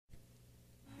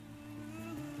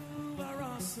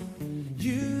awesome.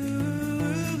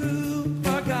 You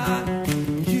are God.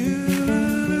 You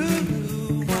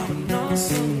are an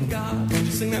awesome God. Would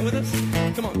you sing that with us?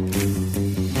 Come on.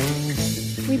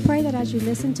 We pray that as you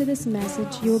listen to this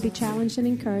message, you will be challenged and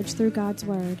encouraged through God's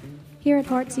Word. Here at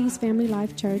Heartsease Family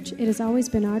Life Church, it has always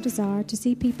been our desire to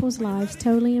see people's lives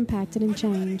totally impacted and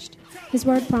changed. His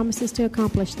Word promises to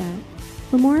accomplish that.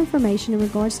 For more information in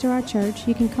regards to our church,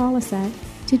 you can call us at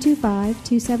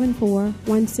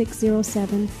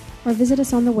 225-274-1607 or visit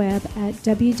us on the web at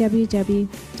www.hflc.us.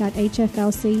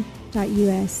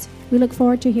 We look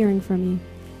forward to hearing from you.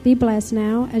 Be blessed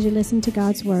now as you listen to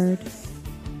God's Word.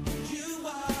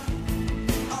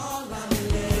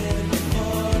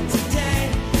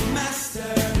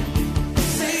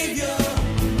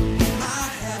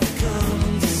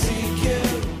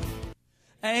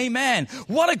 Amen.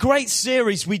 What a great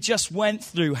series we just went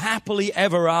through, Happily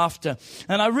Ever After.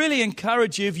 And I really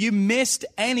encourage you, if you missed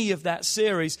any of that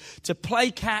series, to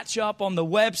play catch up on the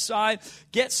website,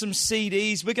 get some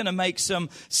CDs. We're going to make some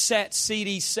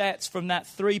CD sets from that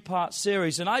 3-part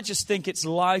series. And I just think it's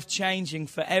life-changing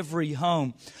for every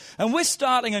home. And we're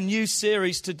starting a new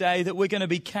series today that we're going to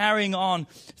be carrying on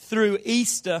through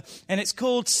Easter. And it's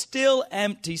called Still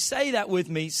Empty. Say that with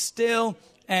me, Still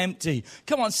Empty.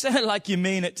 Come on, say it like you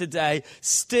mean it today.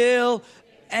 Still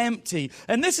empty.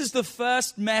 And this is the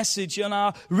first message in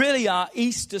our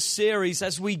Easter series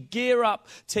as we gear up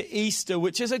to Easter,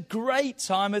 which is a great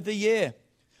time of the year.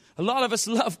 A lot of us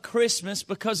love Christmas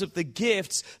because of the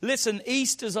gifts. Listen,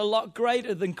 Easter's a lot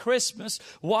greater than Christmas.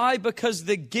 Why? Because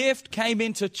the gift came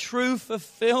into true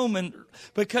fulfillment,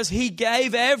 because he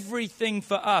gave everything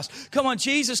for us. Come on,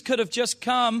 Jesus could have just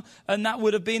come and that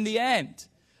would have been the end.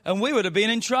 And we would have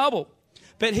been in trouble.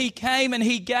 But he came and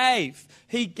he gave.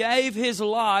 He gave his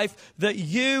life that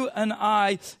you and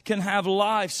I can have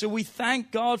life. So we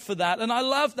thank God for that. And I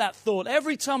love that thought.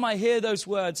 Every time I hear those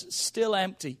words, still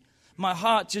empty, my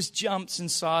heart just jumps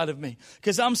inside of me.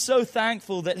 Because I'm so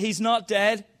thankful that he's not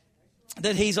dead,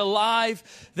 that he's alive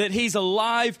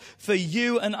for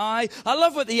you and I. I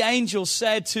love what the angel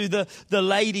said to the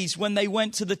ladies when they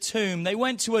went to the tomb. They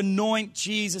went to anoint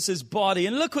Jesus' body.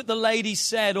 And look what the lady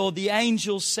said, or the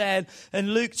angel said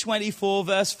in Luke 24,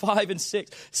 verse 5 and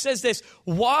 6. It says this: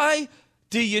 why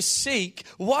do you seek?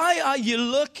 Why are you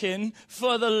looking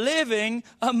for the living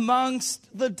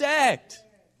amongst the dead?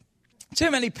 Too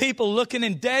many people looking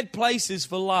in dead places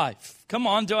for life. Come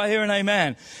on, do I hear an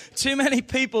amen? Too many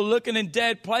people looking in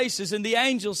dead places, and the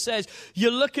angel says, you're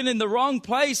looking in the wrong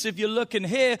place if you're looking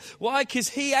here. Why? Because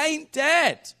he ain't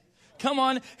dead. Come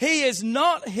on, he is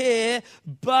not here,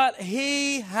 but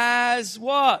he has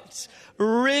what?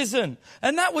 Risen.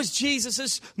 And that was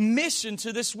Jesus' mission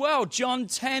to this world. John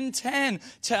 10:10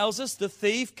 tells us the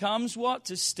thief comes what?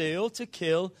 To steal, to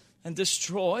kill, and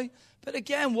destroy. But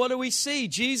again, what do we see?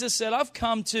 Jesus said, I've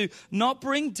come to not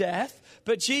bring death,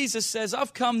 but Jesus says,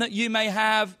 I've come that you may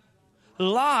have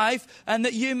life, and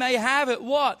that you may have it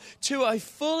what? To a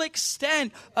full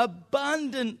extent,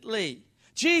 abundantly.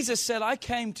 Jesus said, I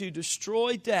came to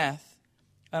destroy death,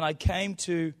 and I came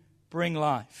to bring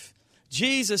life.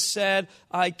 Jesus said,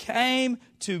 I came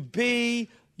to be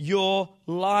your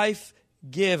life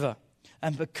giver.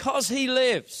 And because he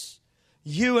lives,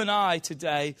 you and I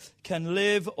today can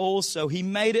live also. He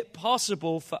made it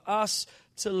possible for us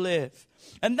to live.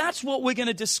 And that's what we're going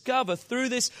to discover through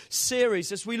this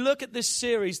series. As we look at this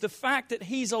series, the fact that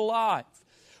he's alive,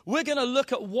 we're going to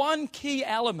look at one key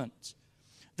element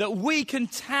that we can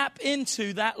tap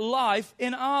into that life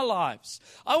in our lives.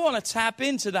 I want to tap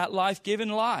into that life-giving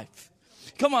life.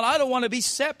 Come on, I don't want to be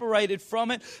separated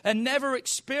from it and never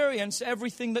experience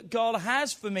everything that God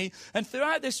has for me. And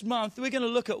throughout this month, we're going to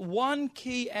look at one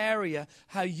key area,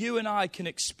 how you and I can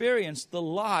experience the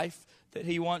life that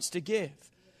he wants to give.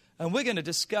 And we're going to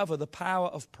discover the power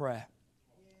of prayer.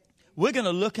 We're going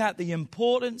to look at the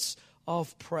importance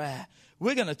of prayer.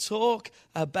 We're going to talk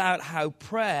about how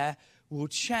prayer will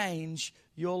change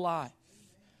your life.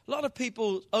 A lot of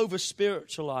people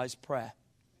over-spiritualize prayer.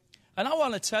 And I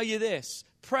want to tell you this,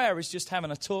 prayer is just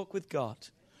having a talk with God.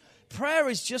 Prayer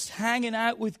is just hanging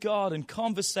out with God and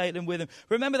conversating with him.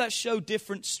 Remember that show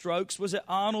Different Strokes? Was it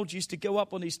Arnold used to go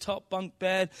up on his top bunk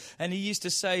bed and he used to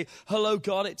say, hello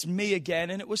God, it's me again.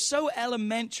 And it was so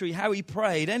elementary how he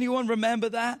prayed. Anyone remember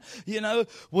that? You know,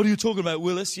 what are you talking about,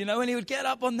 Willis? You know, and he would get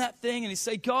up on that thing and he'd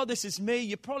say, God, this is me.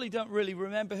 You probably don't really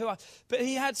remember who I am. But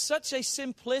he had such a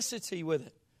simplicity with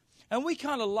it. And we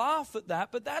kind of laugh at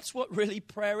that, but that's what really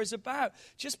prayer is about.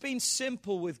 Just being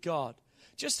simple with God.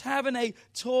 just having a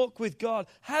talk with God,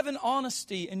 having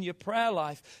honesty in your prayer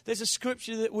life. There's a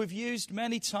scripture that we've used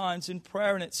many times in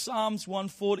prayer, and it's Psalms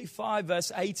 145,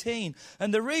 verse 18.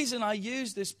 And the reason I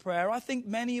use this prayer, I think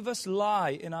many of us lie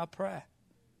in our prayer.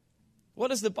 What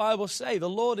does the Bible say? The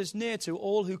Lord is near to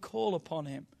all who call upon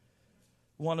him.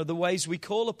 One of the ways we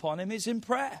call upon him is in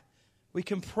prayer. We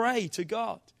can pray to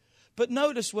God. But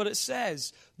notice what it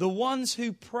says. The ones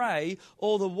who pray,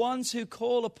 or the ones who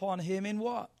call upon him in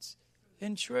what?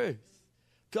 In truth.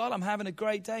 God, I'm having a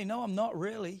great day. No, I'm not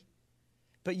really.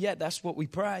 But yet that's what we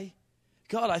pray.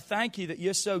 God, I thank you that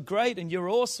you're so great and you're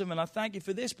awesome, and I thank you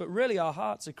for this. But really our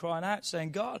hearts are crying out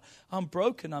saying, God, I'm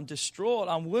broken, I'm distraught,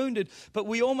 I'm wounded. But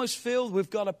we almost feel we've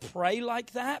got to pray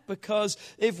like that, because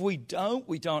if we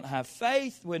don't have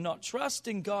faith. We're not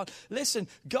trusting God. Listen,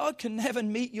 God can never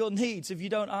meet your needs if you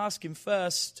don't ask him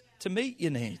first to meet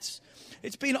your needs.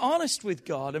 It's being honest with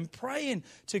God and praying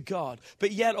to God,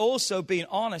 but yet also being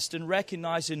honest and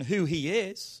recognizing who he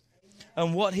is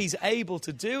and what he's able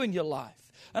to do in your life.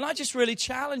 And I just really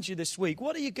challenge you this week.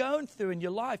 What are you going through in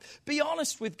your life? Be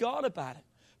honest with God about it.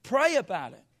 Pray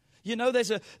about it. You know,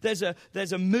 there's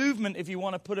a movement, if you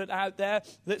want to put it out there,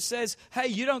 that says, hey,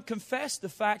 you don't confess the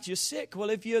fact you're sick. Well,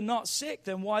 if you're not sick,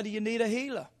 then why do you need a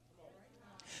healer?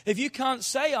 If you can't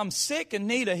say I'm sick and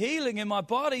need a healing in my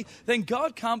body, then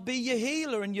God can't be your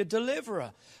healer and your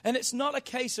deliverer. And it's not a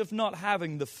case of not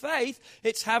having the faith.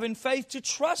 It's having faith to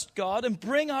trust God and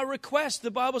bring our request.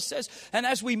 The Bible says, and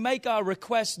as we make our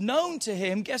request known to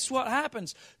him, guess what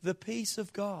happens? The peace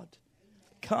of God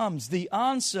comes. The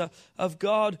answer of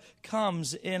God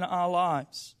comes in our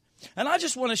lives. And I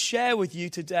just want to share with you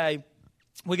today,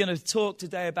 we're going to talk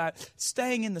today about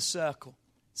staying in the circle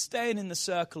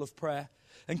of prayer.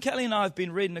 And Kelly and I have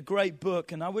been reading a great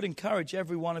book, and I would encourage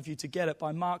every one of you to get it,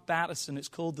 by Mark Batterson. It's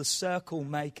called The Circle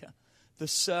Maker. The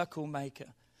Circle Maker.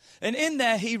 And in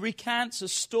there, he recants a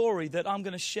story that I'm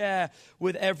going to share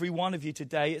with every one of you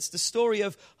today. It's the story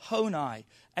of Honi,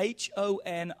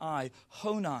 H-O-N-I,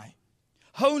 Honi.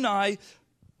 Honi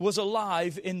was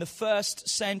alive in the 1st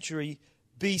century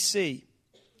BC.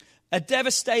 A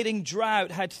devastating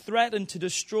drought had threatened to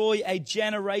destroy a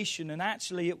generation, and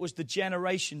actually it was the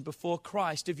generation before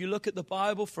Christ. If you look at the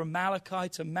Bible from Malachi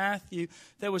to Matthew,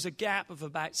 there was a gap of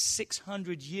about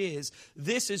 600 years.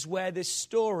 This is where this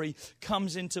story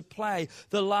comes into play.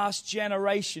 The last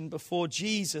generation before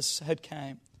Jesus had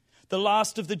came. The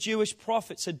last of the Jewish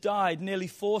prophets had died nearly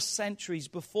 4 centuries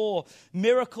before.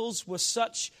 Miracles were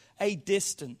such a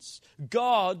distance.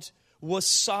 God was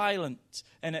silent,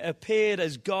 and it appeared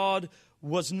as God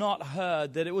was not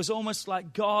heard, that it was almost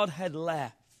like God had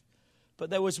left. But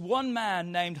there was one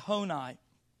man named Honi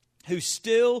who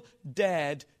still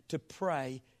dared to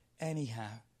pray anyhow.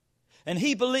 And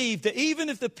he believed that even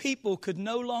if the people could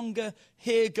no longer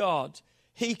hear God,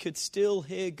 he could still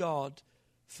hear God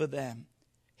for them.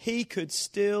 He could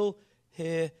still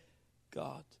hear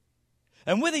God.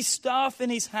 And with his staff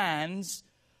in his hands,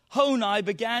 Honi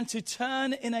began to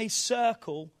turn in a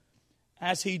circle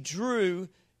as he drew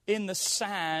in the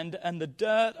sand and the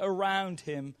dirt around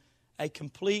him a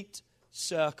complete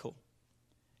circle.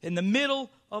 In the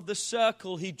middle of the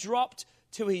circle, he dropped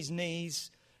to his knees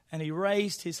and he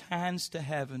raised his hands to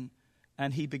heaven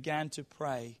and he began to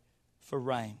pray for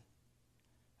rain.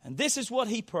 And this is what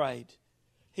he prayed.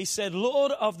 He said,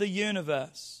 Lord of the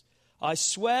universe, I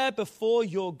swear before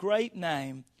your great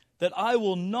name that I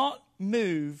will not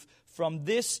move from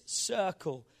this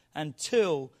circle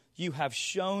until you have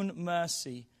shown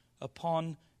mercy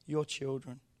upon your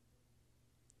children.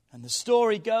 And the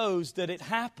story goes that it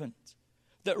happened,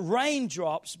 that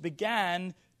raindrops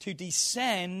began to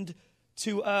descend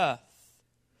to earth,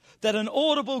 that an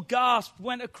audible gasp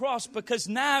went across, because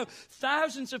now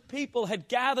thousands of people had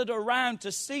gathered around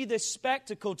to see this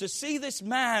spectacle, to see this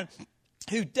man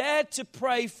who dared to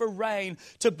pray for rain,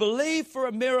 to believe for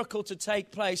a miracle to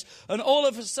take place. And all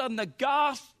of a sudden, the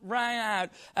gasp rang out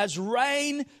as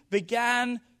rain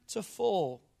began to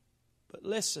fall. But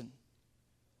listen,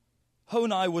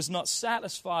 Honi was not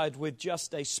satisfied with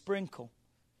just a sprinkle.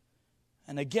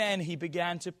 And again, he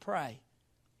began to pray.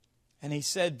 And he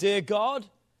said, Dear God,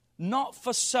 not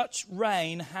for such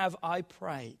rain have I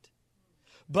prayed,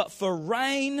 but for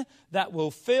rain that will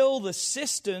fill the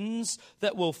cisterns,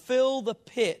 that will fill the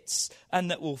pits, and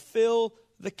that will fill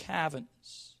the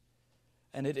caverns.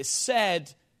 And it is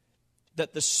said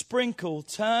that the sprinkle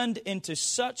turned into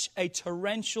such a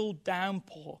torrential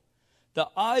downpour. The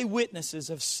eyewitnesses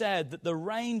have said that the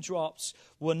raindrops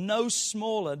were no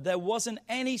smaller. There wasn't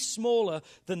any smaller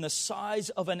than the size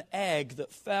of an egg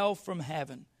that fell from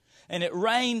heaven. And it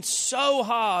rained so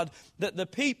hard that the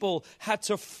people had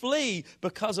to flee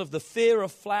because of the fear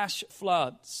of flash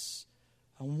floods.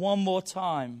 And one more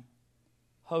time,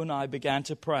 Honi began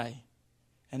to pray.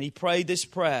 And he prayed this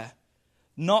prayer,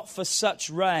 "Not for such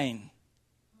rain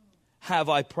have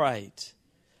I prayed,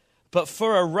 but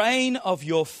for a rain of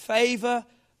your favor,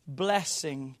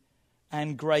 blessing,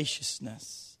 and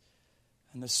graciousness."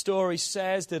 And the story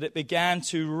says that it began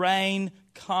to rain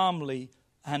calmly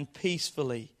and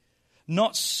peacefully,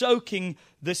 not soaking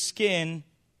the skin,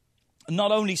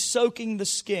 not only soaking the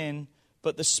skin,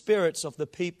 but the spirits of the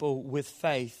people with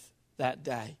faith that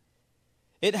day.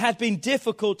 It had been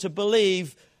difficult to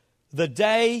believe the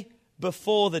day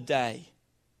before the day,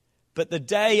 but the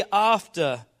day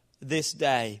after this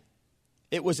day,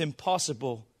 it was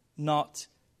impossible not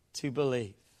to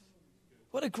believe.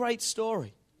 What a great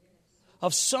story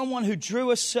of someone who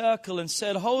drew a circle and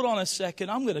said, "Hold on a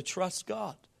second, I'm going to trust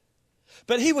God."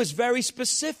 But he was very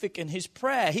specific in his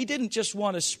prayer. He didn't just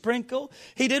want a sprinkle.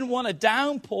 He didn't want a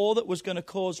downpour that was going to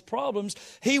cause problems.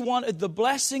 He wanted the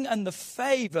blessing and the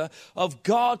favor of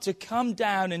God to come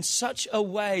down in such a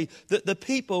way that the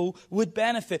people would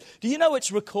benefit. Do you know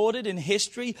it's recorded in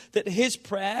history that his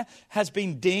prayer has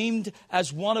been deemed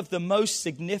as one of the most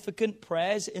significant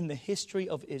prayers in the history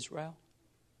of Israel?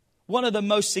 One of the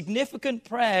most significant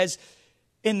prayers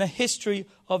in the history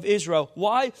of Israel.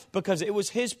 Why? Because it was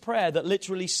his prayer that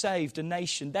literally saved a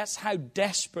nation. That's how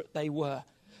desperate they were.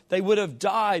 They would have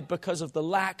died because of the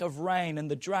lack of rain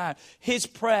and the drought. His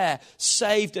prayer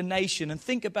saved a nation. And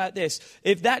think about this.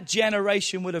 If that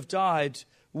generation would have died,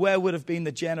 where would have been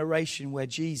the generation where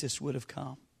Jesus would have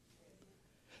come?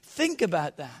 Think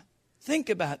about that.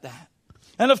 Think about that.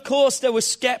 And of course, there were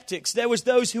skeptics. There was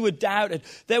those who had doubted.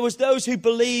 There was those who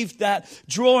believed that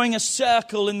drawing a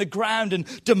circle in the ground and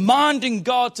demanding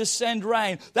God to send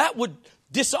rain, that would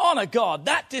dishonor God.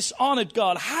 That dishonored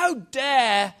God. How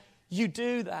dare you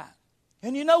do that?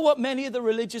 And you know what many of the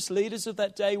religious leaders of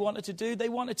that day wanted to do? They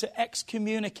wanted to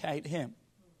excommunicate him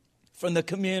from the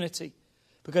community.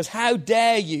 Because how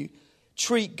dare you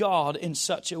treat God in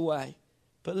such a way?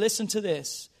 But listen to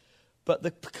this.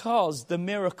 Because the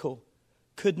miracle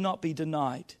could not be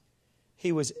denied,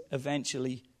 he was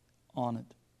eventually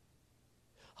honored.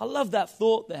 I love that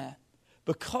thought there.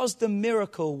 Because the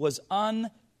miracle was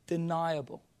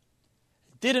undeniable.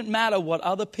 It didn't matter what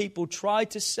other people tried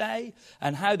to say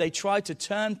and how they tried to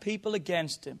turn people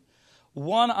against him.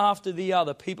 One after the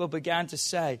other, people began to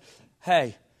say,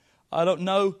 "Hey, I don't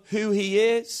know who he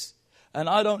is, and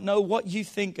I don't know what you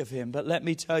think of him, but let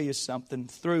me tell you something.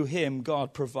 Through him,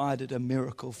 God provided a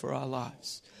miracle for our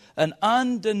lives." An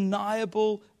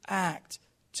undeniable act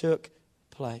took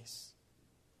place.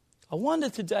 I wonder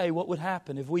today what would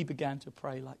happen if we began to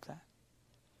pray like that.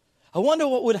 I wonder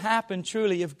what would happen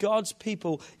truly if God's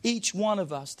people, each one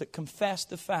of us that confess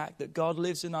the fact that God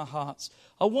lives in our hearts,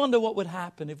 I wonder what would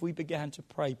happen if we began to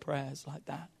pray prayers like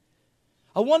that.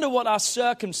 I wonder what our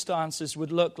circumstances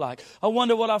would look like. I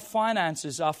wonder what our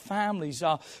finances, our families,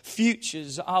 our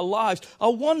futures, our lives, I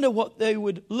wonder what they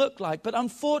would look like. But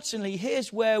unfortunately,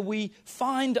 here's where we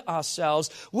find ourselves.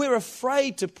 We're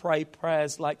afraid to pray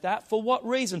prayers like that. For what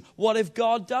reason? What if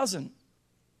God doesn't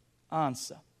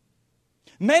answer?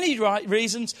 Many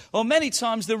reasons, or many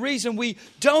times the reason we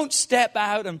don't step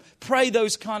out and pray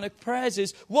those kind of prayers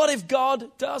is, what if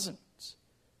God doesn't?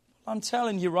 I'm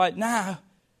telling you right now,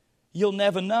 you'll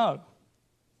never know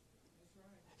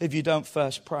if you don't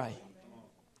first pray.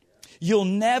 You'll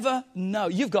never know.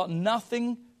 You've got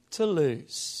nothing to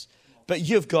lose, but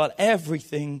you've got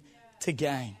everything to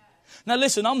gain. Now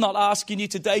listen, I'm not asking you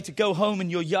today to go home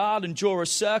in your yard and draw a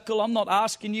circle. I'm not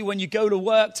asking you when you go to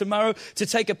work tomorrow to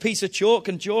take a piece of chalk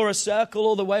and draw a circle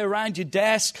all the way around your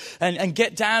desk and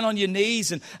get down on your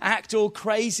knees and act all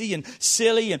crazy and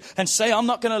silly and say, "I'm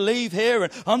not going to leave here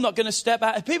and I'm not going to step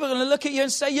out." And people are going to look at you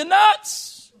and say, "You're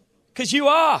nuts." Because you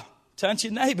are. Turn to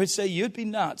your neighbor and say, "You'd be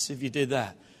nuts if you did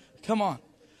that." Come on.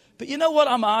 But you know what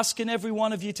I'm asking every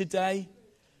one of you today?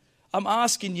 I'm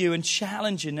asking you and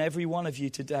challenging every one of you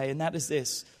today, and that is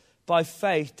this: by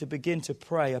faith to begin to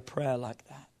pray a prayer like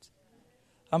that.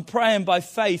 I'm praying by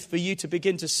faith for you to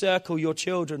begin to circle your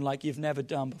children like you've never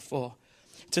done before.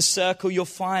 To circle your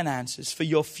finances, for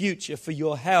your future, for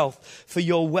your health, for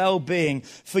your well-being,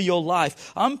 for your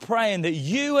life. I'm praying that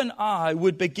you and I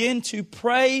would begin to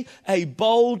pray a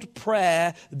bold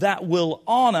prayer that will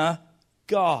honor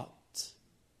God.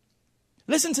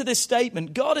 Listen to this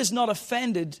statement. God is not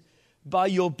offended by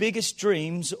your biggest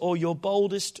dreams or your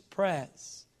boldest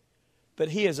prayers, but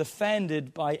he is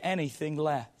offended by anything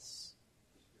less.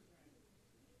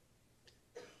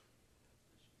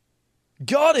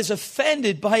 God is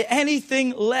offended by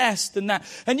anything less than that.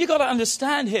 And you've got to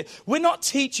understand here, we're not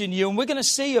teaching you, and we're going to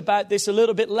see about this a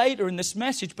little bit later in this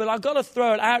message, but I've got to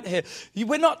throw it out here.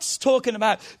 We're not talking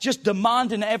about just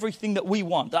demanding everything that we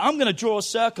want. I'm going to draw a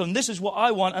circle, and this is what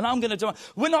I want, and I'm going to do.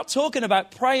 We're not talking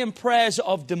about praying prayers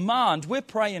of demand. We're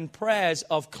praying prayers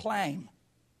of claim.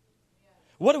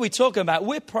 What are we talking about?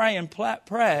 We're praying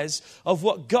prayers of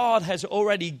what God has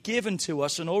already given to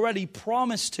us and already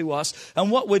promised to us. And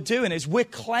what we're doing is we're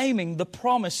claiming the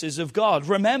promises of God.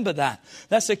 Remember that.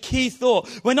 That's a key thought.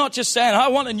 We're not just saying, I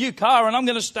want a new car and I'm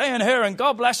going to stay in here and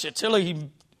God bless you till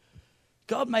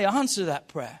God may answer that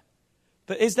prayer.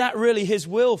 But is that really his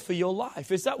will for your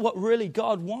life? Is that what really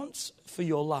God wants for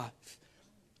your life?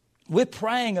 We're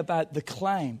praying about the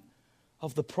claim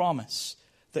of the promise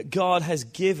that God has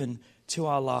given to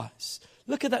our lives.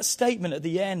 Look at that statement at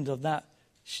the end of that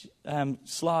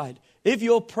slide. If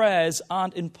your prayers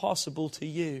aren't impossible to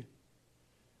you,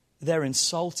 they're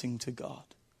insulting to God.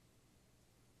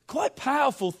 Quite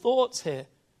powerful thoughts here.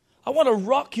 I want to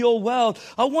rock your world.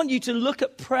 I want you to look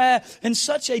at prayer in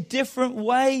such a different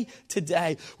way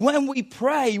today. When we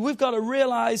pray, we've got to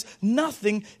realize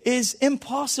nothing is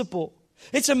impossible.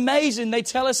 It's amazing. They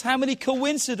tell us how many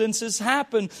coincidences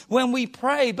happen when we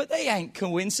pray, but they ain't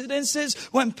coincidences.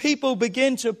 When people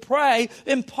begin to pray,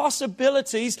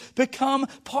 impossibilities become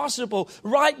possible.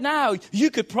 Right now, you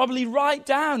could probably write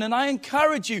down, and I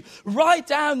encourage you, write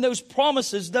down those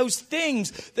promises, those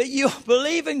things that you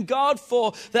believe in God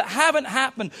for that haven't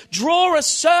happened. Draw a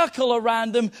circle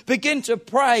around them, begin to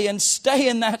pray, and stay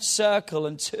in that circle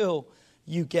until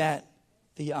you get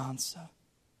the answer.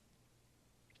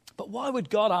 But why would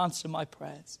God answer my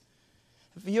prayers?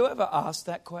 Have you ever asked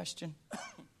that question?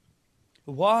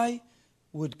 Why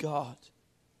would God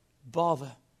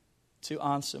bother to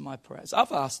answer my prayers?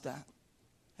 I've asked that.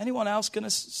 Anyone else going to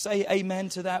say amen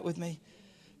to that with me?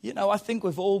 You know, I think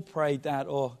we've all prayed that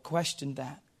or questioned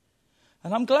that.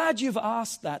 And I'm glad you've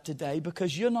asked that today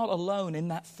because you're not alone in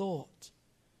that thought.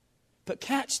 But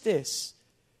catch this.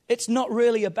 It's not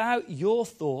really about your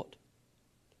thought.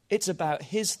 It's about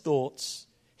his thoughts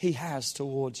he has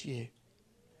towards you.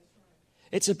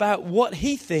 It's about what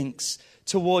he thinks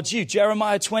towards you.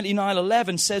 Jeremiah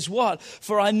 29:11 says what?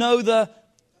 For I know the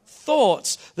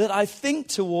thoughts that I think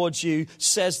towards you,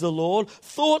 says the Lord.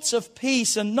 Thoughts of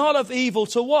peace and not of evil.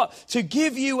 To what? To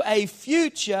give you a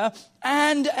future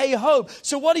and a hope.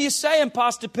 So what are you saying,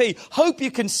 Pastor P? Hope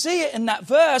you can see it in that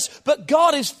verse, but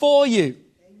God is for you.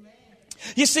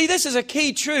 You see, this is a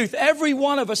key truth every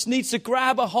one of us needs to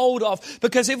grab a hold of,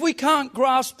 because if we can't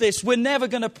grasp this, we're never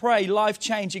going to pray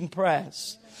life-changing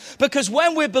prayers. Because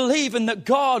when we're believing that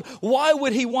God, why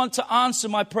would he want to answer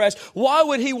my prayers? Why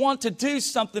would he want to do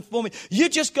something for me? You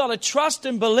just got to trust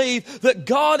and believe that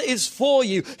God is for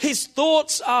you. His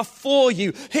thoughts are for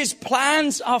you. His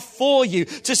plans are for you.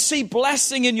 To see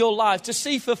blessing in your life, to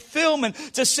see fulfillment,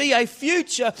 to see a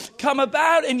future come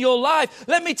about in your life.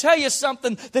 Let me tell you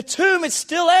something. The tomb is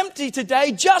still empty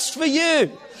today just for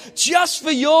you. Just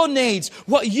for your needs.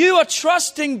 What you are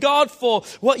trusting God for.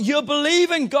 What you're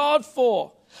believing God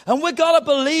for. And we've got to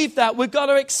believe that. We've got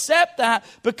to accept that,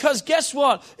 because guess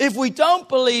what? If we don't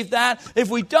believe that, if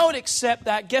we don't accept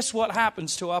that, guess what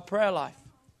happens to our prayer life?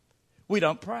 We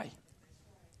don't pray.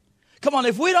 Come on,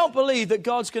 if we don't believe that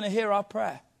God's going to hear our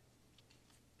prayer,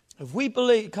 if we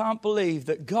can't believe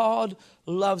that God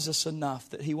loves us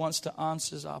enough that he wants to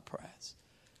answer our prayers,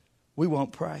 we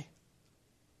won't pray.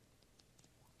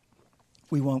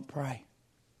 We won't pray.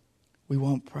 We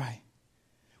won't pray.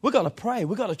 We've got to pray.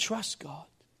 We've got to trust God.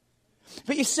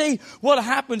 But you see, what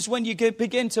happens when you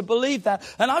begin to believe that?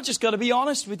 And I've just got to be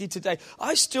honest with you today.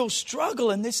 I still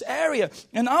struggle in this area.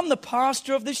 And I'm the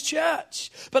pastor of this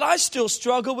church. But I still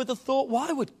struggle with the thought,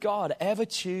 why would God ever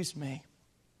choose me?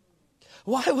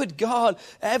 Why would God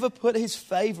ever put his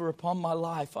favor upon my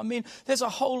life? I mean, there's a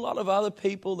whole lot of other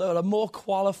people that are more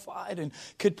qualified and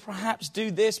could perhaps do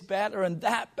this better and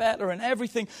that better and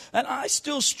everything. And I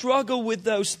still struggle with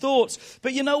those thoughts.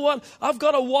 But you know what? I've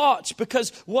got to watch,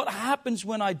 because what happens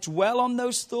when I dwell on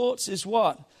those thoughts is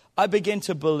what? I begin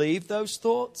to believe those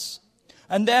thoughts.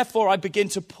 And therefore, I begin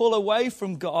to pull away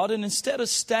from God. And instead of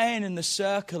staying in the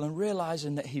circle and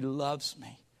realizing that he loves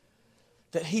me,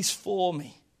 that he's for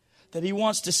me, that he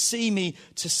wants to see me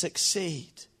to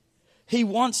succeed, He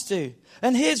wants to.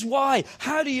 And here's why.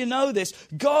 How do you know this?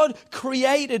 God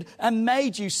created and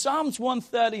made you. Psalms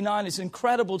 139 is an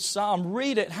incredible psalm.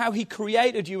 Read it, how He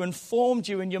created you and formed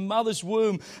you in your mother's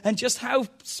womb, and just how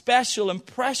special and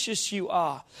precious you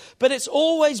are. But it's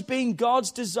always been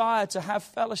God's desire to have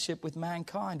fellowship with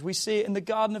mankind. We see it in the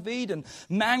Garden of Eden.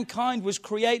 Mankind was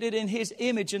created in His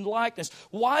image and likeness.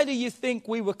 Why do you think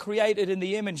we were created in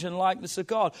the image and likeness of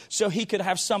God? So He could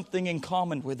have something in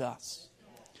common with us.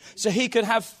 So He could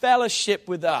have fellowship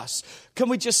with us. Can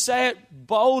we just say it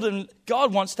bold? And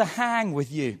God wants to hang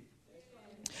with you.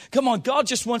 Come on, God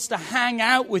just wants to hang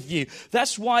out with you.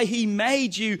 That's why He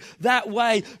made you that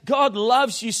way. God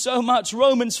loves you so much.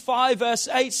 Romans 5 verse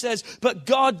 8 says, but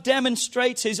God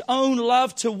demonstrates His own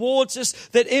love towards us,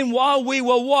 that in while we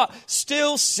were what?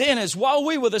 Still sinners, while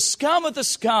we were the scum of the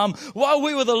scum, while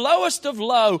we were the lowest of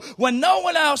low, when no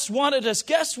one else wanted us,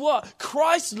 guess what?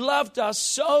 Christ loved us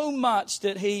so much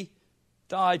that He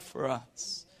died for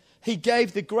us. He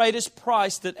gave the greatest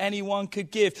price that anyone could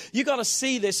give. You got to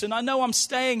see this, and I know I'm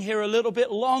staying here a little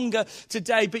bit longer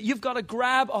today, but you've got to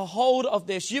grab a hold of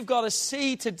this. You've got to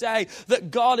see today that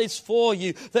God is for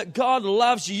you, that God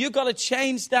loves you. You've got to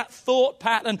change that thought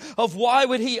pattern of why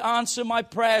would He answer my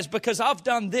prayers? Because I've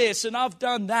done this and I've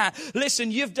done that.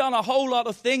 Listen, you've done a whole lot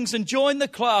of things and joined the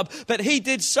club, but He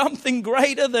did something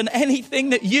greater than anything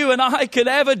that you and I could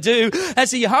ever do, as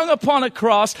He hung upon a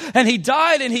cross and He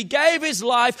died and He gave His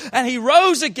life and He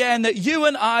rose again, that you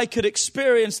and I could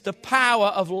experience the power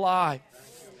of life.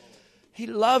 He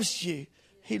loves you.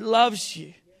 He loves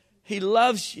you. He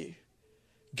loves you.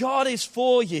 God is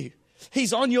for you.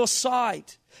 He's on your side.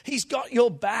 He's got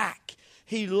your back.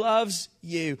 He loves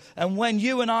you. And when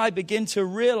you and I begin to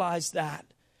realize that,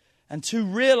 and to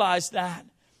realize that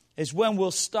is when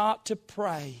we'll start to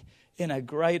pray in a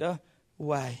greater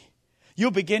way. You'll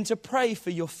begin to pray for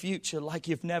your future like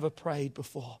you've never prayed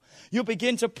before. You'll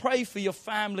begin to pray for your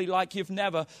family like you've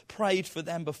never prayed for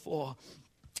them before.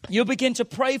 You'll begin to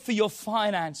pray for your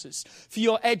finances, for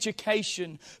your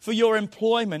education, for your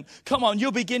employment. Come on,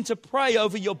 you'll begin to pray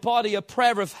over your body, a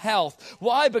prayer of health.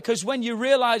 Why? Because when you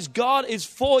realize God is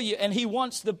for you and He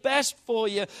wants the best for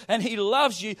you and He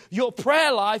loves you, your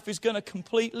prayer life is going to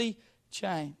completely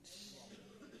change.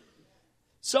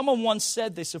 Someone once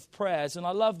said this of prayers, and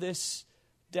I love this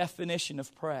definition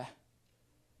of prayer.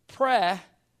 Prayer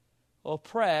or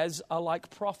prayers are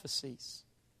like prophecies.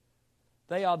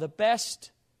 They are the best,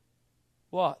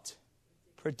 what?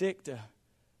 Predictor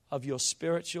of your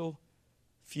spiritual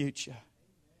future.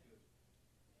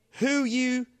 Who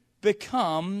you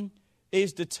become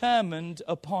is determined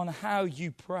upon how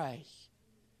you pray.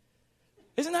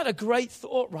 Isn't that a great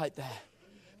thought right there?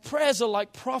 Prayers are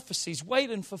like prophecies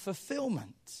waiting for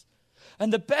fulfillment.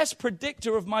 And the best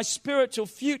predictor of my spiritual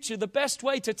future, the best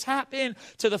way to tap in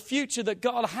to the future that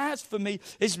God has for me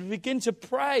is to begin to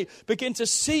pray, begin to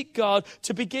seek God,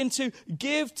 to begin to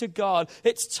give to God.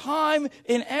 It's time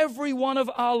in every one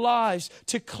of our lives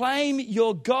to claim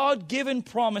your God-given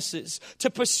promises,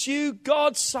 to pursue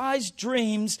God-sized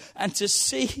dreams, and to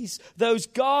seize those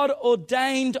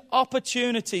God-ordained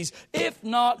opportunities. If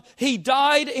not, He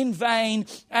died in vain,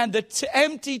 and the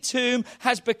empty tomb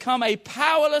has become a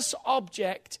powerless object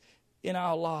in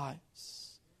our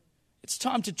lives. It's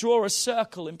time to draw a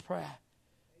circle in prayer.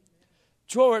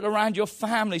 Draw it around your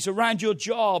families, around your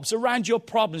jobs, around your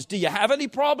problems. Do you have any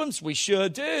problems? We sure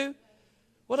do.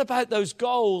 What about those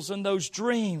goals and those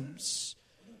dreams?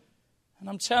 And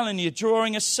I'm telling you,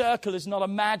 drawing a circle is not a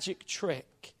magic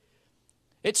trick.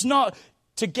 It's not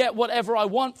to get whatever I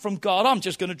want from God. I'm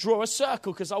just going to draw a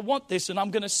circle because I want this and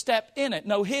I'm going to step in it.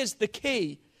 No, here's the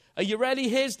key. Are you ready?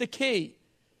 Here's the key.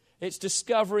 It's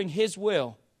discovering His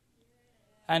will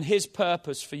and His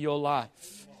purpose for your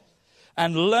life.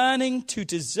 And learning to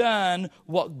discern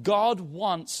what God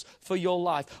wants for your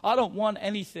life. I don't want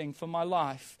anything for my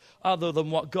life other than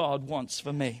what God wants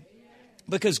for me.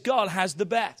 Because God has the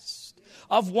best.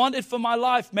 I've wanted for my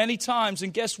life many times,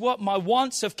 and guess what? My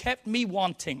wants have kept me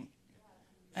wanting.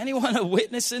 Anyone a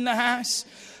witness in the house?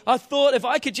 I thought if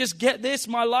I could just get this,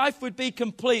 my life would be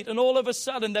complete. And all of a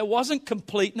sudden, there wasn't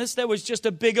completeness. There was just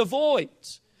a bigger void.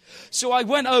 So I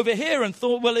went over here and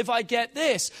thought, well, if I get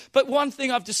this. But one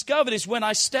thing I've discovered is when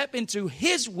I step into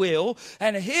His will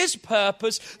and His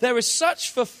purpose, there is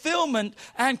such fulfillment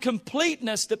and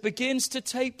completeness that begins to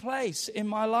take place in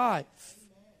my life.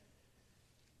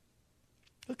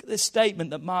 Look at this statement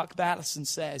that Mark Batterson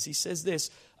says. He says this: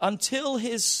 until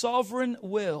His sovereign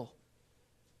will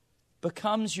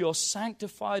becomes your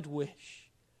sanctified wish,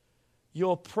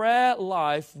 your prayer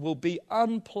life will be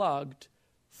unplugged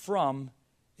from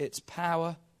its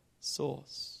power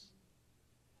source.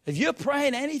 If you're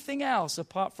praying anything else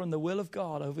apart from the will of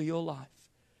God over your life,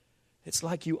 it's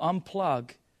like you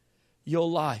unplug your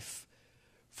life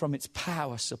from its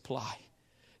power supply.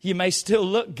 You may still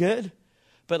look good,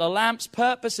 but a lamp's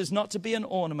purpose is not to be an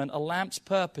ornament. A lamp's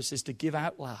purpose is to give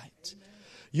out light. Amen.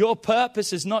 Your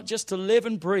purpose is not just to live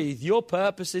and breathe. Your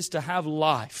purpose is to have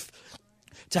life,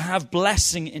 to have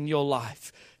blessing in your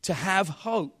life, to have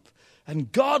hope.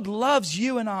 And God loves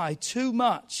you and I too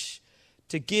much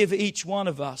to give each one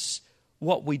of us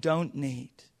what we don't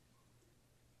need.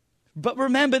 But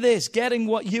remember this, getting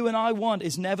what you and I want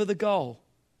is never the goal.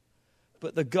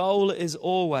 But the goal is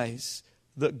always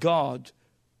that God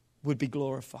would be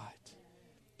glorified.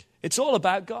 It's all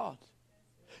about God.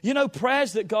 You know,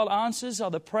 prayers that God answers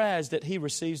are the prayers that He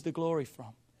receives the glory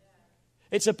from.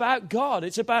 It's about God.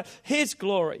 It's about His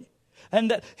glory.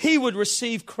 And that He would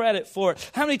receive credit for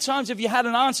it. How many times have you had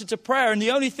an answer to prayer and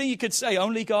the only thing you could say,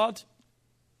 only God?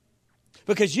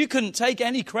 Because you couldn't take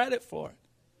any credit for it.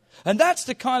 And that's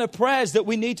the kind of prayers that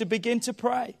we need to begin to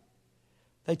pray.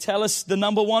 They tell us the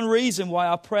number one reason why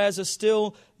our prayers are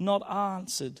still not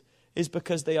answered is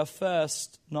because they are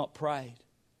first not prayed.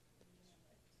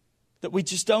 That we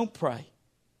just don't pray.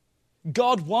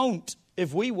 God won't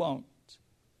if we won't.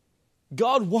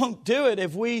 God won't do it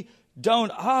if we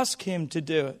don't ask Him to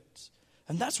do it.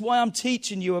 And that's why I'm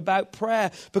teaching you about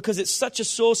prayer, because it's such a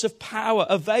source of power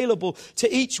available to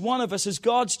each one of us as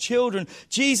God's children.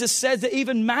 Jesus said that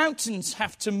even mountains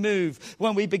have to move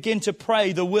when we begin to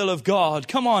pray the will of God.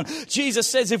 Come on. Jesus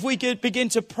says if we begin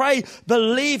to pray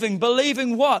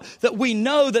believing what? That we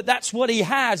know that that's what He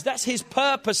has. That's His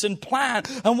purpose and plan.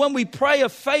 And when we pray a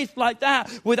faith like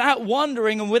that without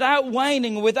wondering and without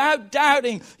waning and without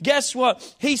doubting, guess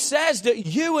what? He says that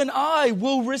you and I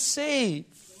will receive.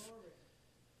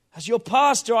 As your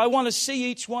pastor, I want to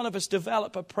see each one of us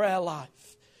develop a prayer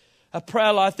life. A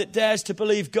prayer life that dares to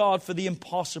believe God for the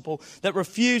impossible, that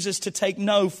refuses to take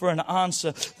no for an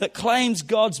answer, that claims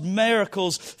God's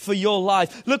miracles for your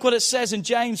life. Look what it says in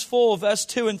James 4, verse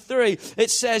 2 and 3.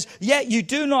 It says, yet you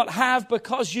do not have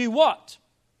because you what?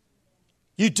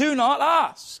 You do not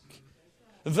ask.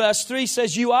 Verse 3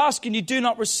 says, you ask and you do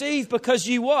not receive because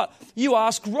you what? You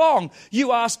ask wrong.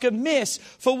 You ask amiss.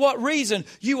 For what reason?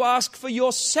 You ask for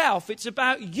yourself. It's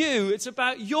about you. It's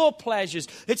about your pleasures.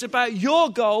 It's about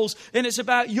your goals and it's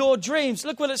about your dreams.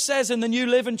 Look what it says in the New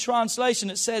Living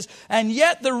Translation. It says, and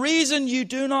yet the reason you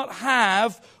do not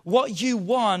have what you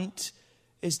want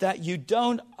is that you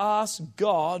don't ask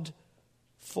God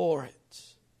for it.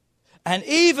 And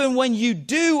even when you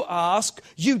do ask,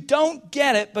 you don't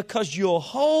get it because your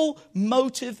whole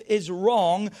motive is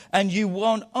wrong and you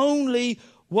want only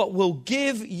what will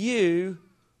give you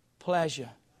pleasure.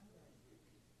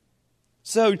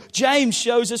 So James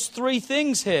shows us three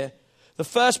things here. The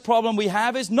first problem we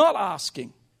have is not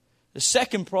asking. The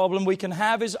second problem we can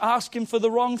have is asking for the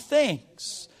wrong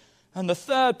things. And the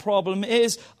third problem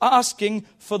is asking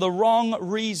for the wrong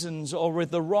reasons or with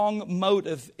the wrong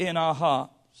motive in our heart.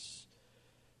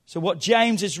 So what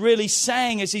James is really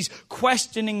saying is he's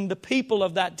questioning the people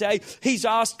of that day. He's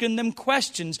asking them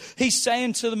questions. He's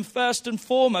saying to them first and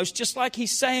foremost, just like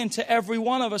he's saying to every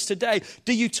one of us today,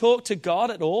 do you talk to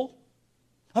God at all?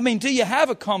 I mean, do you have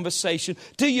a conversation?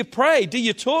 Do you pray? Do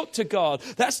you talk to God?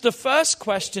 That's the first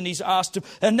question he's asked him.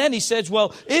 And then he says,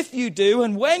 well, if you do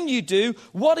and when you do,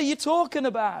 what are you talking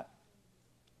about?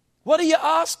 What are you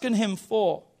asking Him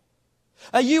for?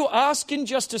 Are you asking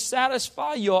just to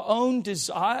satisfy your own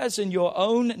desires and your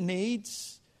own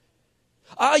needs?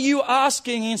 Are you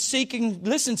asking and seeking,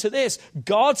 listen to this,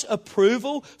 God's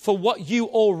approval for what you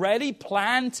already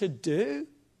plan to do?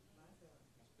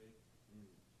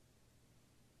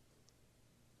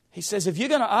 He says, if you're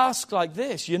going to ask like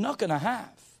this, you're not going to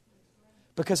have.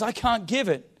 Because I can't give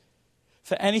it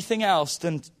for anything else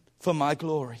than for my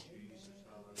glory.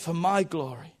 For my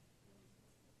glory.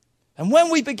 And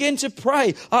when we begin to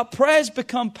pray, our prayers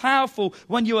become powerful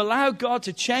when you allow God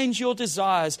to change your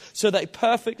desires so they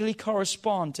perfectly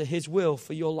correspond to His will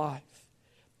for your life.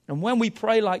 And when we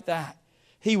pray like that,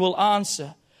 He will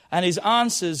answer. And His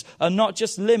answers are not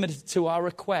just limited to our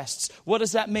requests. What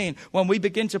does that mean? When we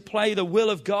begin to play the will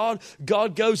of God,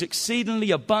 God goes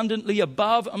exceedingly abundantly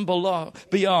above and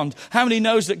beyond. How many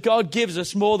knows that God gives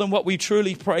us more than what we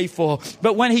truly pray for?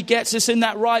 But when He gets us in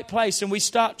that right place and we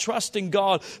start trusting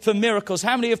God for miracles,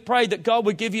 how many have prayed that God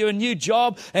would give you a new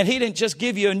job? And He didn't just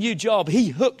give you a new job, He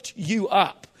hooked you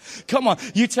up. Come on,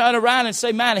 you turn around and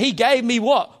say, man, He gave me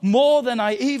what? More than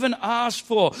I even asked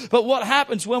for. But what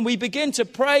happens when we begin to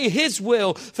pray His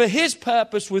will for His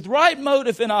purpose with right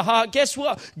motive in our heart? Guess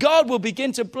what? God will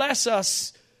begin to bless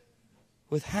us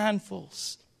with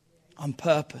handfuls on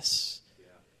purpose.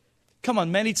 Come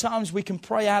on, many times we can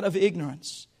pray out of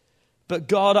ignorance, but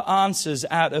God answers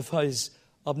out of his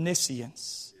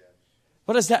omniscience.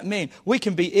 What does that mean? We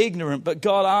can be ignorant, but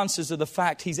God answers to the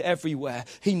fact he's everywhere.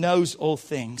 He knows all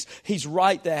things. He's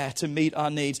right there to meet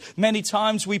our needs. Many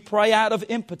times we pray out of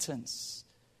impotence,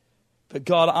 but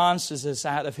God answers us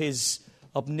out of his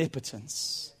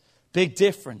omnipotence. Big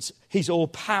difference. He's all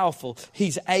powerful.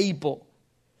 He's able.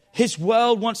 His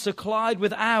world wants to collide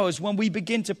with ours when we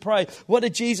begin to pray. What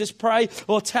did Jesus pray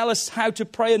or tell us how to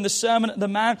pray in the Sermon on the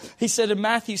Mount? He said in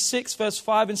Matthew 6, verse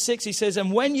 5 and 6, he says,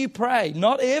 and when you pray,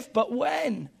 not if, but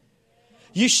when.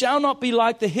 You shall not be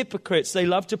like the hypocrites. They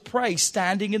love to pray,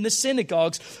 standing in the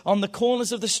synagogues on the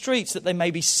corners of the streets, that they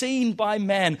may be seen by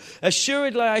men.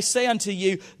 Assuredly, I say unto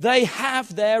you, they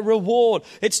have their reward.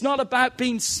 It's not about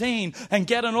being seen and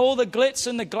getting all the glitz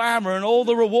and the glamour and all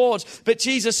the rewards. But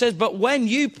Jesus says, but when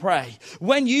you pray,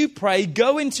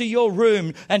 go into your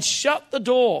room and shut the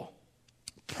door.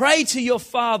 Pray to your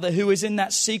Father who is in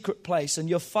that secret place, and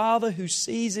your Father who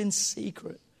sees in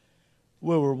secret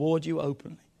will reward you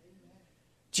openly.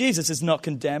 Jesus is not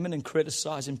condemning and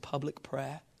criticizing public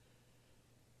prayer.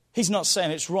 He's not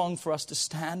saying it's wrong for us to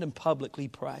stand and publicly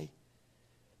pray.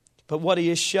 But what he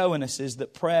is showing us is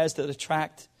that prayers that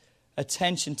attract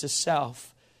attention to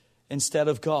self instead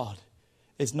of God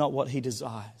is not what he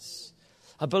desires.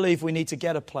 I believe we need to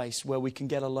get a place where we can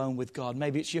get alone with God.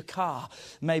 Maybe it's your car.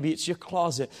 Maybe it's your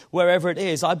closet. Wherever it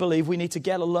is, I believe we need to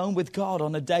get alone with God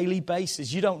on a daily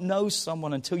basis. You don't know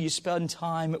someone until you spend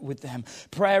time with them.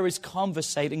 Prayer is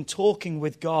conversating, talking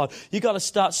with God. You've got to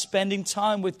start spending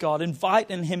time with God,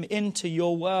 inviting him into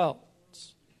your world.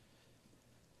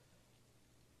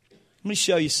 Let me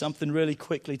show you something really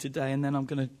quickly today, and then I'm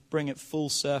going to bring it full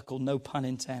circle, no pun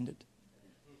intended.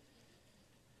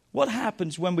 What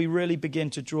happens when we really begin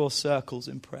to draw circles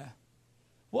in prayer?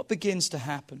 What begins to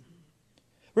happen?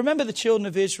 Remember the children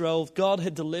of Israel, God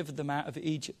had delivered them out of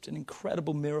Egypt, an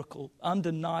incredible miracle,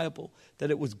 undeniable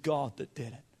that it was God that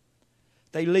did it.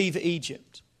 They leave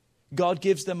Egypt. God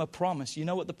gives them a promise. You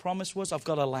know what the promise was? I've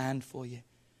got a land for you,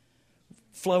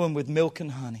 flowing with milk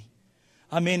and honey.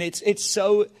 I mean, it's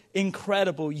so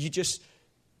incredible, you just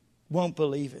won't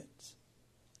believe it.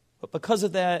 But because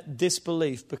of their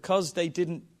disbelief, because they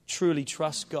didn't truly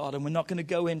trust God, and we're not going to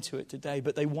go into it today,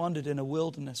 but they wandered in a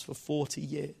wilderness for 40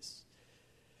 years.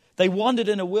 They wandered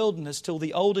in a wilderness till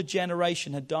the older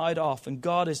generation had died off, and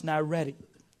God is now ready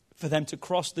for them to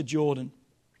cross the Jordan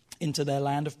into their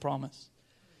land of promise.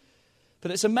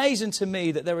 But it's amazing to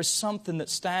me that there is something that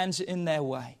stands in their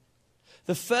way.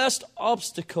 The first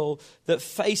obstacle that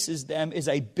faces them is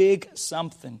a big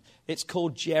something. It's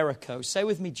called Jericho. Say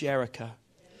with me, Jericho.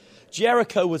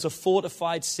 Jericho was a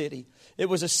fortified city. It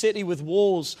was a city with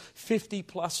walls 50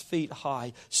 plus feet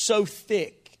high, so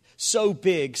thick, so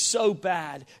big, so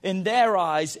bad. In their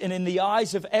eyes and in the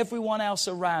eyes of everyone else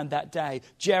around that day,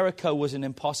 Jericho was an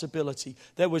impossibility.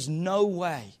 There was no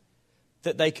way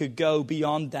that they could go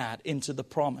beyond that into the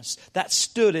promise. That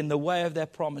stood in the way of their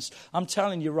promise. I'm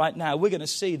telling you right now, we're going to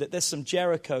see that there's some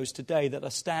Jerichos today that are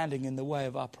standing in the way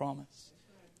of our promise.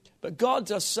 But God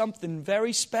does something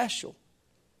very special.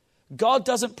 God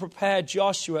doesn't prepare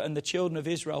Joshua and the children of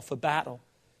Israel for battle.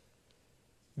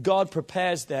 God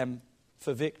prepares them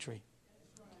for victory.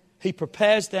 He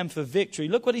prepares them for victory.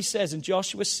 Look what he says in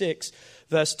Joshua 6,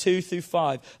 verse 2 through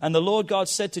 5. And the Lord God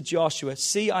said to Joshua,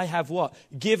 see, I have what?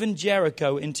 Given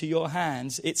Jericho into your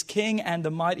hands, its king and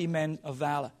the mighty men of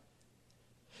valor.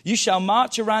 You shall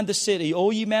march around the city,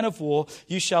 all you men of war.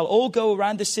 You shall all go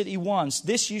around the city once.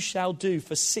 This you shall do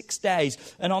for 6 days.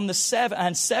 And on the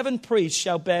 7 priests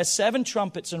shall bear 7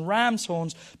 trumpets and ram's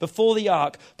horns before the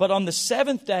ark. But on the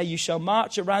 7th day you shall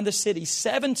march around the city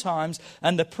 7 times.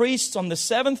 And the priests on the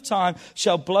 7th time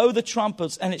shall blow the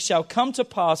trumpets. And it shall come to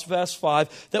pass, verse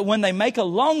 5, that when they make a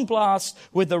long blast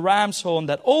with the ram's horn,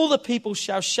 that all the people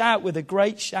shall shout with a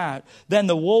great shout. Then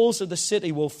the walls of the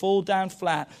city will fall down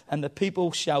flat, and the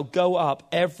people shall go up,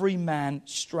 every man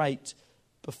straight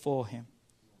before him.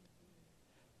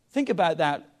 Think about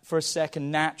that for a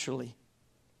second naturally.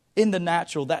 In the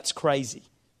natural, that's crazy.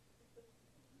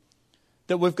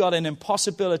 That we've got an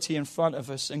impossibility in front of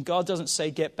us, and God doesn't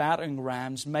say get battering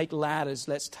rams, make ladders,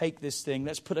 let's take this thing,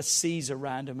 let's put a siege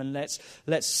around them, and let's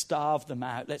starve them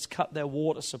out, let's cut their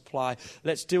water supply,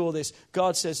 let's do all this.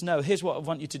 God says, no, here's what I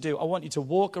want you to do. I want you to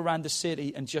walk around the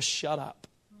city and just shut up.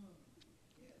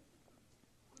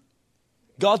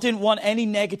 God didn't want any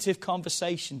negative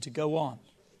conversation to go on.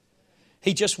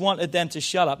 He just wanted them to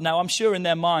shut up. Now, I'm sure in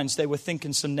their minds they were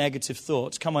thinking some negative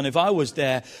thoughts. Come on, if I was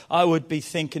there, I would be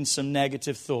thinking some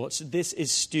negative thoughts. This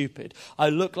is stupid. I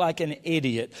look like an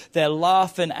idiot. They're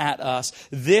laughing at us.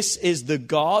 This is the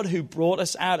God who brought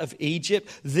us out of Egypt.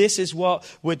 This is what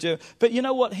we're doing. But you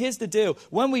know what? Here's the deal.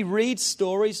 When we read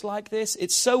stories like this,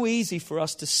 it's so easy for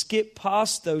us to skip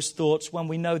past those thoughts when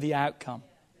we know the outcome.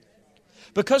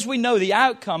 Because we know the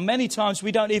outcome, many times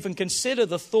we don't even consider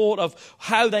the thought of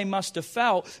how they must have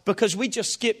felt, because we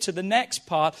just skip to the next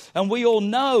part. And we all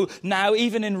know now,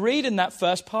 even in reading that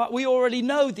first part, we already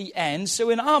know the end. So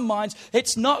in our minds,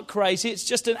 it's not crazy. It's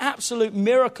just an absolute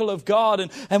miracle of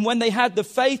God. And when they had the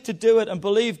faith to do it and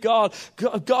believe God,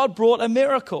 God brought a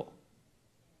miracle.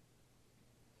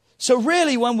 So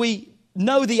really, when we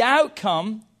know the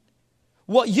outcome,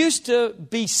 what used to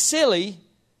be silly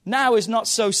now is not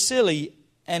so silly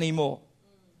anymore.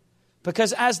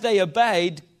 Because as they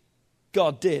obeyed,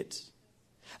 God did.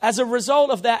 As a result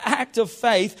of their act of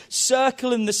faith,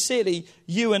 circling the city,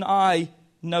 you and I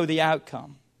know the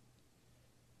outcome.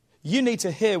 You need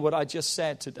to hear what I just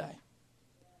said today.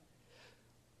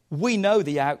 We know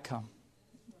the outcome.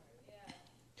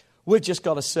 We've just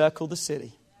got to circle the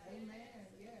city.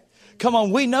 Come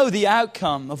on, we know the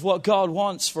outcome of what God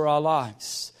wants for our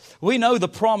lives. We know the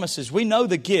promises. We know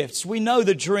the gifts. We know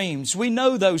the dreams. We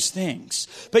know those things.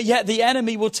 But yet the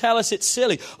enemy will tell us it's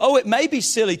silly. Oh, it may be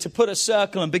silly to put a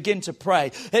circle and begin to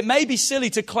pray. It may be silly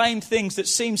to claim things that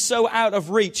seem so out of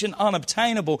reach and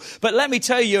unobtainable. But let me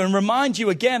tell you and remind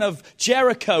you again of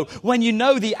Jericho. When you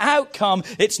know the outcome,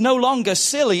 it's no longer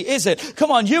silly, is it? Come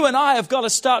on, you and I have got to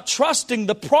start trusting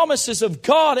the promises of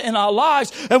God in our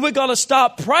lives. And we've got to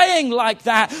start praying like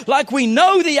that. Like we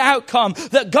know the outcome,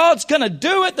 that God's going to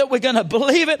do it, that we're going to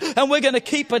believe it, and we're going to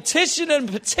keep petitioning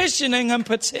and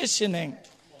petitioning.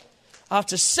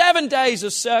 After 7 days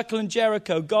of circling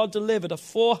Jericho, God delivered a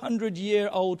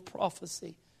 400-year-old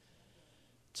prophecy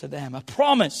to them, a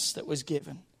promise that was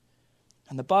given.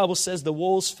 And the Bible says the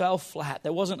walls fell flat.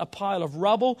 There wasn't a pile of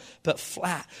rubble, but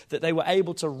flat, that they were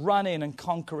able to run in and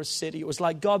conquer a city. It was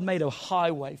like God made a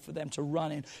highway for them to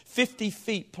run in. 50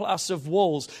 feet plus of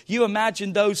walls. You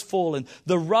imagine those falling.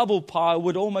 The rubble pile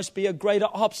would almost be a greater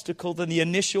obstacle than the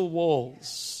initial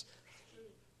walls.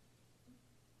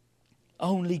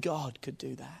 Only God could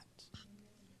do that.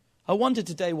 I wonder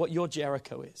today what your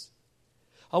Jericho is.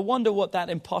 I wonder what that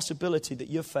impossibility that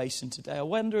you're facing today. I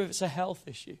wonder if it's a health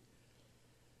issue.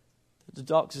 The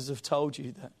doctors have told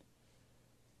you that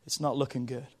it's not looking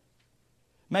good.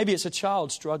 Maybe it's a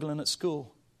child struggling at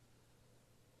school.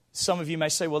 Some of you may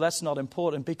say, well, that's not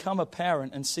important. Become a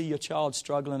parent and see your child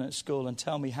struggling at school and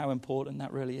tell me how important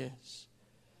that really is.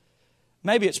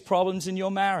 Maybe it's problems in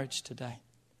your marriage today.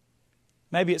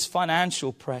 Maybe it's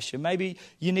financial pressure. Maybe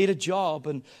you need a job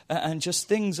and just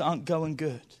things aren't going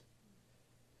good.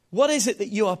 What is it that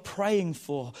you are praying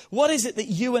for? What is it that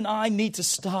you and I need to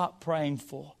start praying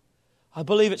for? I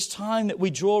believe it's time that we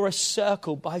draw a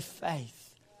circle by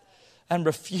faith and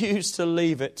refuse to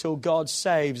leave it till God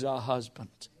saves our husband,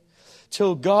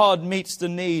 till God meets the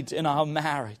need in our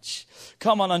marriage.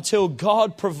 Come on, until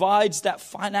God provides that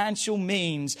financial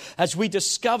means as we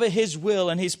discover His will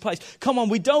and His place. Come on,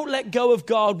 we don't let go of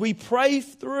God. We pray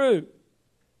through.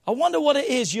 I wonder what it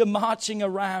is you're marching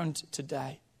around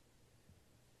today.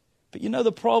 But you know,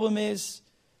 the problem is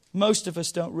most of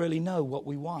us don't really know what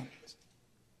we want.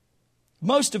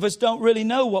 Most of us don't really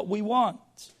know what we want.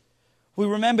 We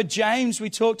remember James we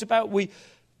talked about. We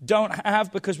don't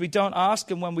have because we don't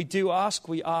ask. And when we do ask,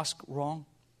 we ask wrong.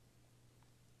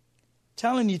 I'm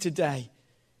telling you today,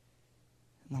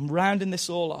 and I'm rounding this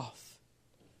all off.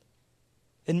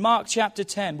 In Mark chapter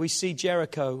 10, we see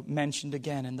Jericho mentioned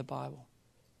again in the Bible.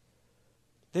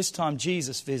 This time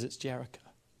Jesus visits Jericho.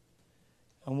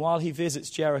 And while he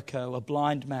visits Jericho, a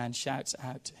blind man shouts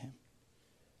out to him.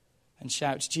 And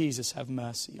shouts, Jesus, have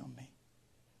mercy on me.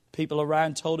 People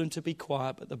around told him to be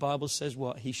quiet, but the Bible says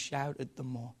what? He shouted the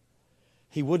more.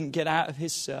 He wouldn't get out of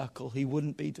his circle. He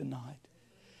wouldn't be denied.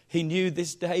 He knew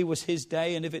this day was his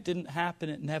day, and if it didn't happen,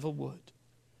 it never would.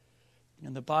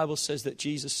 And the Bible says that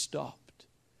Jesus stopped.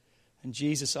 And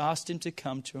Jesus asked him to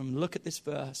come to him. Look at this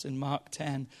verse in Mark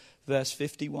 10, verse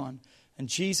 51. And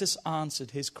Jesus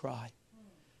answered his cry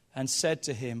and said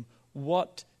to him,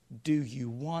 what do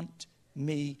you want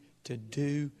me to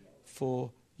do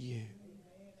for you?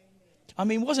 I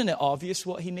mean, wasn't it obvious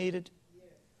what he needed?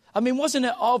 I mean, wasn't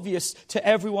it obvious to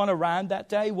everyone around that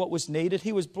day what was needed?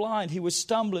 He was blind. He was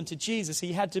stumbling to Jesus.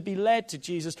 He had to be led to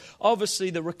Jesus.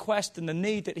 Obviously, the request and the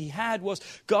need that he had was,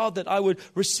 God, that I would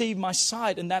receive my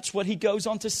sight. And that's what he goes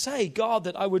on to say, God,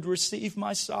 that I would receive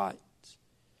my sight.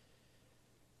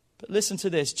 But listen to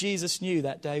this. Jesus knew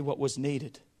that day what was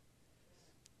needed.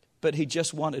 But he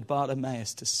just wanted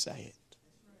Bartimaeus to say it.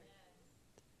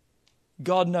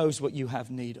 God knows what you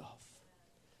have need of.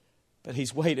 But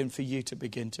he's waiting for you to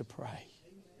begin to pray.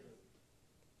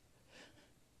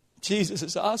 Jesus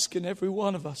is asking every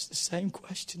one of us the same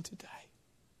question today.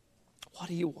 What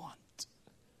do you want?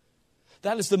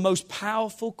 That is the most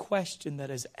powerful question that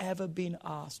has ever been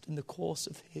asked in the course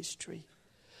of history.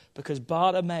 Because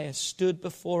Bartimaeus stood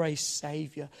before a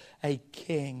Savior, a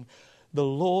King, the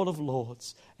Lord of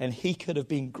Lords, and he could have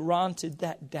been granted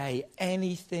that day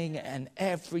anything and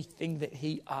everything that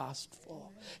he asked for.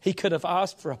 He could have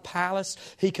asked for a palace.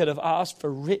 He could have asked for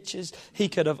riches. He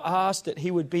could have asked that he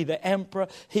would be the emperor.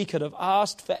 He could have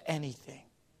asked for anything.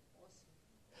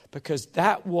 Because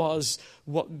that was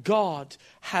what God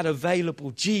had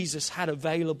available, Jesus had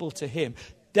available to him.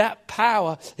 That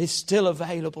power is still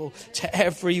available to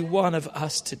every one of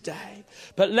us today.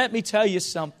 But let me tell you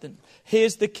something.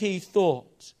 Here's the key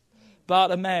thought.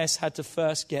 Bartimaeus had to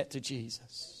first get to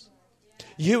Jesus.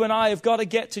 You and I have got to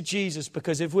get to Jesus,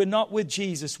 because if we're not with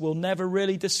Jesus, we'll never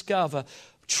really discover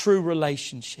true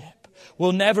relationship.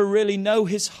 We'll never really know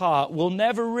his heart. We'll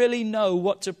never really know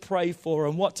what to pray for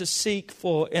and what to seek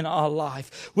for in our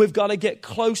life. We've got to get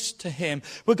close to him.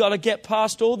 We've got to get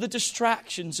past all the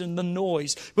distractions and the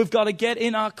noise. We've got to get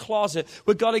in our closet.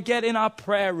 We've got to get in our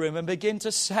prayer room and begin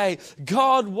to say,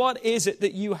 God, what is it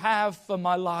that you have for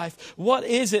my life? What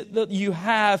is it that you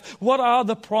have? What are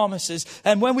the promises?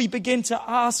 And when we begin to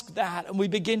ask that and we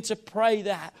begin to pray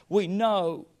that, we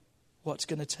know what's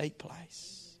going to take place.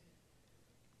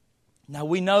 Now,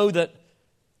 we know that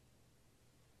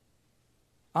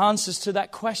answers to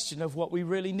that question of what we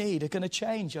really need are going to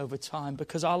change over time,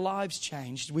 because our lives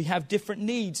changed. We have different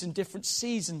needs and different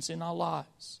seasons in our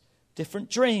lives, different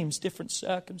dreams, different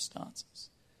circumstances.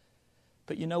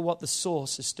 But you know what? The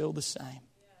source is still the same.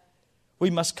 We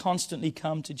must constantly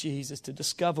come to Jesus to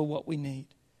discover what we need.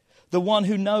 The one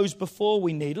who knows before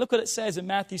we need. Look what it says in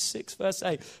Matthew 6, verse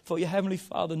 8. For your heavenly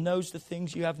Father knows the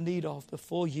things you have need of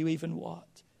before you even what?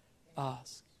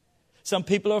 Ask. Some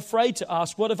people are afraid to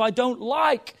ask. What if I don't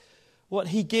like what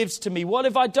he gives to me? What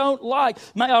if I don't like?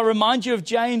 May I remind you of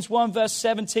James 1 verse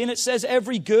 17. It says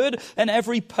every good and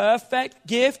every perfect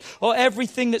gift, or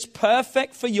everything that's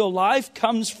perfect for your life,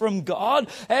 comes from God.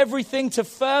 Everything to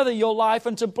further your life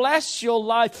and to bless your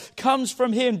life comes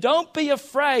from him. Don't be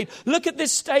afraid. Look at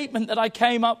this statement that I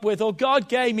came up with, or God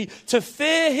gave me. To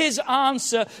fear his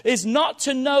answer is not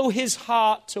to know his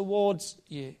heart towards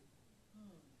you.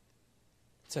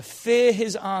 To fear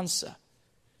his answer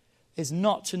is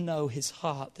not to know his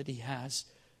heart that he has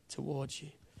towards you.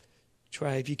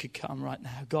 Trey, if you could come right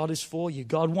now. God is for you.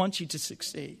 God wants you to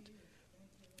succeed.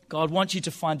 God wants you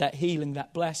to find that healing,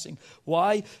 that blessing.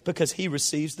 Why? Because he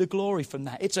receives the glory from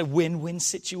that. It's a win-win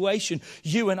situation.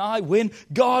 You and I win.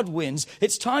 God wins.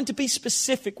 It's time to be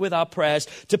specific with our prayers,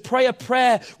 to pray a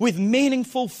prayer with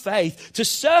meaningful faith, to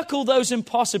circle those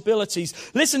impossibilities.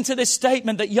 Listen to this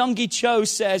statement that Yoongi Cho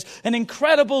says, an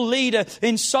incredible leader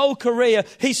in Seoul, Korea.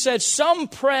 He said, some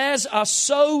prayers are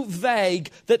so vague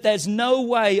that there's no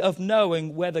way of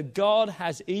knowing whether God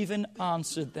has even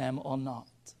answered them or not.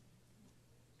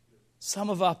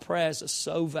 Some of our prayers are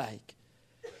so vague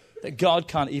that God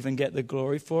can't even get the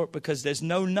glory for it, because there's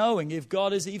no knowing if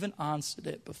God has even answered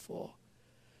it before.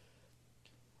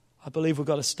 I believe we've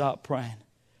got to start praying.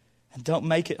 And don't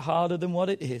make it harder than what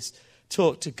it is.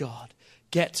 Talk to God.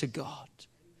 Get to God.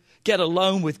 Get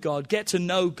alone with God. Get to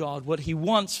know God, what he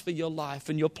wants for your life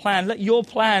and your plan. Let your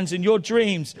plans and your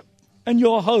dreams and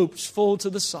your hopes fall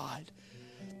to the side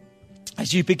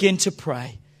as you begin to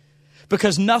pray.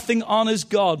 Because nothing honors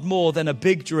God more than a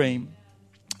big dream,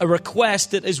 a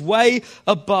request that is way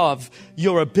above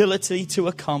your ability to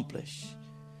accomplish.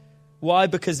 Why?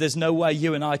 Because there's no way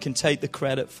you and I can take the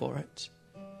credit for it.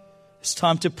 It's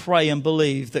time to pray and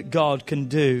believe that God can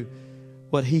do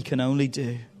what he can only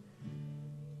do.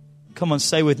 Come on,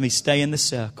 say with me, stay in the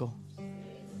circle.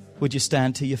 Would you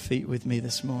stand to your feet with me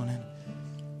this morning?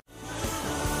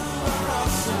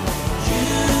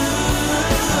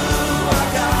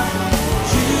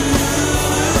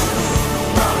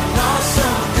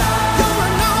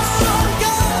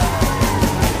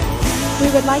 We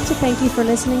would like to thank you for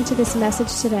listening to this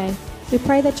message today. We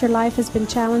pray that your life has been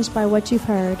challenged by what you've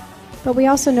heard, but we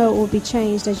also know it will be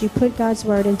changed as you put God's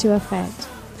Word into effect.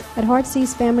 At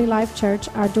Heartsease Family Life Church,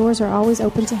 our doors are always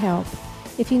open to help.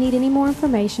 If you need any more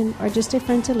information or just a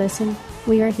friend to listen,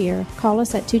 we are here. Call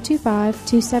us at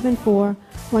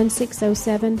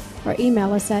 225-274-1607 or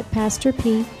email us at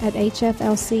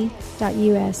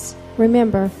pastorp@hflc.us.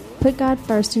 Remember, put God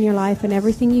first in your life and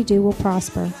everything you do will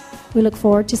prosper. We look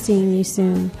forward to seeing you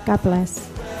soon. God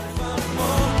bless.